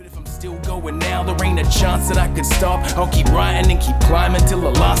I'm still going now, there ain't a chance that I could stop. I'll keep writing and keep climbing till the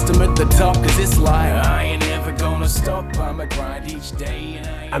last I'm at the top. Cause it's like, I ain't ever gonna stop, I'ma grind each day.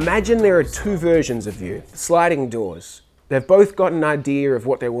 Imagine there are two versions of you, sliding doors. They've both got an idea of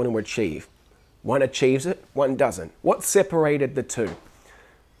what they want to achieve. One achieves it, one doesn't. What separated the two?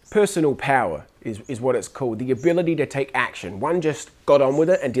 Personal power is what it's called, the ability to take action. One just got on with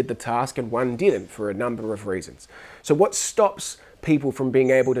it and did the task, and one didn't for a number of reasons. So what stops people from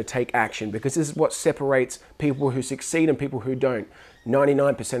being able to take action? Because this is what separates people who succeed and people who don't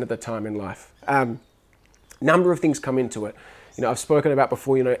 99% of the time in life. Number of things come into it. I've spoken about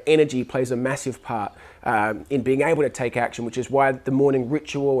before, energy plays a massive part in being able to take action, which is why the morning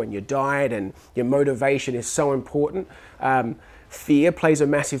ritual and your diet and your motivation is so important. Fear plays a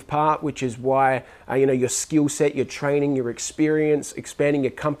massive part, which is why your skill set, your training, your experience, expanding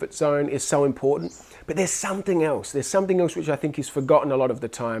your comfort zone is so important. But there's something else. There's something else which I think is forgotten a lot of the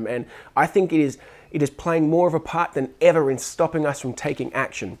time, and I think it is playing more of a part than ever in stopping us from taking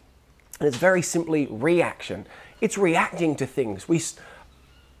action. And it's very simply reaction. It's reacting to things.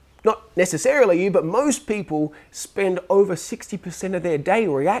 Not necessarily you, but most people spend over 60% of their day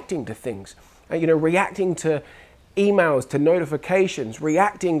reacting to things. Reacting to emails, to notifications,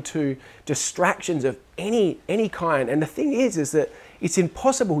 reacting to distractions of any kind. And the thing is that it's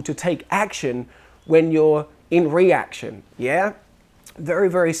impossible to take action when you're in reaction. Yeah? Very,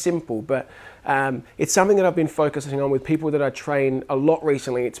 very simple, but it's something that I've been focusing on with people that I train a lot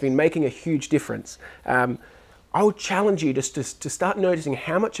recently. It's been making a huge difference. I would challenge you just to start noticing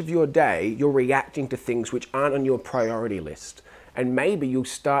how much of your day you're reacting to things which aren't on your priority list. And maybe you'll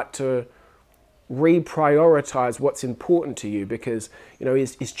start to reprioritize what's important to you, because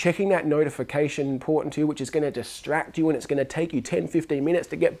is checking that notification important to you, which is going to distract you and it's going to take you 10-15 minutes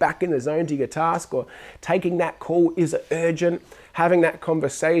to get back in the zone to your task? Or taking that call, is it urgent? Having that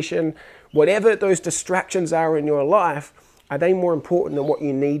conversation, whatever those distractions are in your life, are they more important than what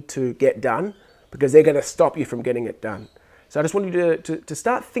you need to get done? Because they're going to stop you from getting it done. So I just want you to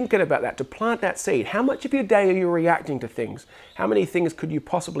start thinking about that, to plant that seed. How much of your day are you reacting to things? How many things could you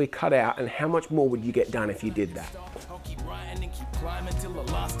possibly cut out, and how much more would you get done if you did that? I'll keep writing and keep climbing till the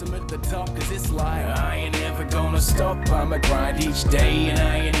last I'm at the top. Cause it's like, I ain't ever gonna stop, I'ma grind each day. And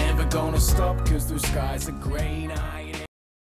I ain't ever gonna stop, cause the skies are gray.